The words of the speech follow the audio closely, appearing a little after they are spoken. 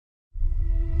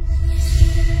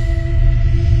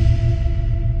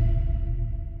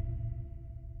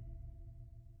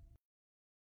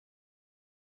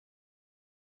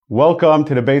Welcome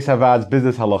to the Beis Havad's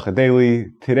Business Halacha Daily.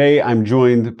 Today I'm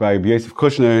joined by Yosef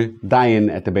Kushner,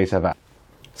 Dayan at the Beis Havad.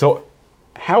 So,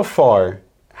 how far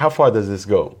does this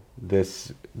go?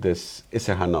 This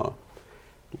Isser Hana.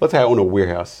 Let's say I own a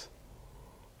warehouse,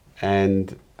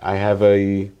 and I have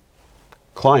a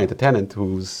client, a tenant,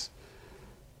 who's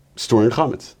storing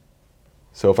chametz.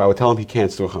 So if I would tell him he can't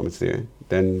store chametz there,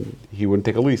 then he wouldn't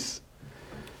take a lease.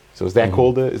 So is that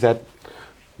called is that?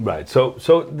 Right. So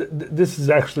this is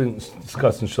actually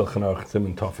discussed in Shulchan Aruch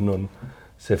Siman Tov Nun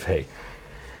Sif Hey.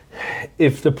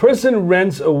 If the person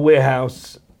rents a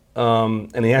warehouse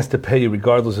and he has to pay you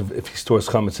regardless of if he stores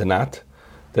chametz or not,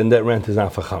 then that rent is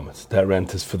not for chametz. That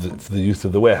rent is for the use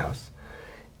of the warehouse.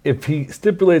 If he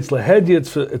stipulates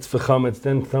lahedya, it's for chametz,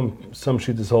 then some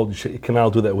shittas hold you can all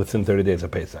do that within 30 days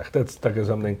of Pesach. That's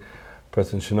something a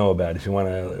person should know about. If you want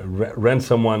to rent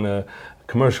someone a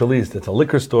commercial lease that's a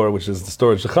liquor store, which is the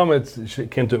storage of chametz, you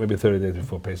can't do it maybe 30 days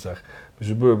before Pesach.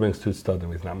 Mishra Berurah brings two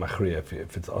stadim. He's not machriya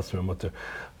if it's asr or mutter.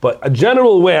 But a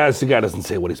general warehouse, the guy doesn't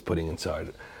say what he's putting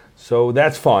inside. So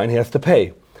that's fine. He has to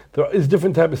pay. There is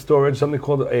different type of storage, something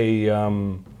called a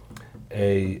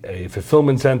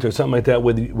fulfillment center, something like that,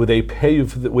 where they pay you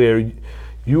where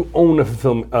you own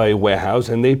a warehouse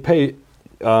and they pay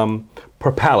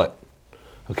per pallet.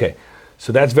 Okay,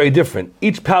 so that's very different.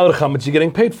 Each pallet of chametz you're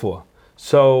getting paid for.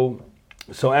 So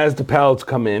as the pallets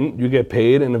come in, you get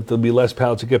paid, and if there'll be less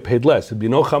pallets, you get paid less. If there'd be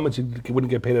no chametz, you wouldn't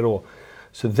get paid at all.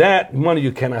 So that money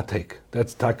you cannot take.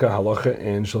 That's taka halacha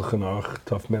in Shulchan Aruch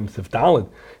Tov Mem Sif Daled.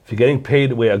 If you're getting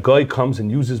paid where a guy comes and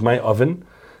uses my oven,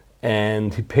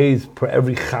 and he pays per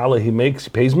every challah he makes, he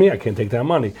pays me, I can't take that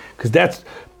money. Because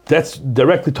that's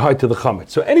directly tied to the chametz.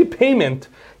 So any payment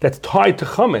that's tied to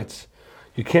chametz,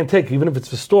 you can't take, even if it's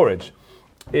for storage.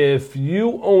 If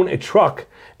you own a truck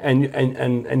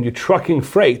and you're trucking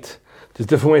freight, there's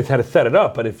different ways how to set it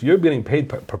up. But if you're getting paid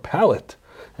per pallet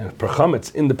and per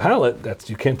chametz in the pallet,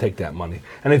 you can't take that money.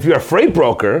 And if you're a freight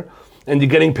broker and you're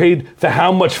getting paid for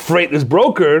how much freight is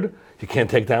brokered, you can't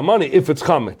take that money if it's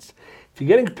chametz. If you're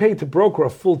getting paid to broker a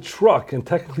full truck and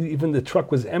technically even the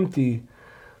truck was empty,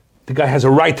 the guy has a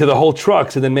right to the whole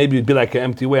truck, so then maybe it'd be like an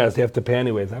empty warehouse. They have to pay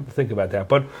anyways. I have to think about that.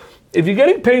 But if you're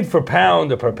getting paid per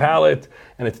pound or per pallet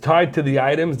and it's tied to the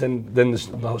items, then the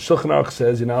Shulchan Aruch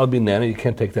says, I'll be nana, you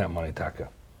can't take that money, taka.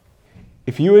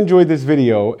 If you enjoyed this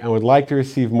video and would like to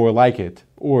receive more like it,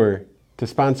 or to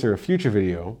sponsor a future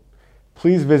video,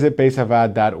 please visit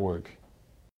beishavad.org.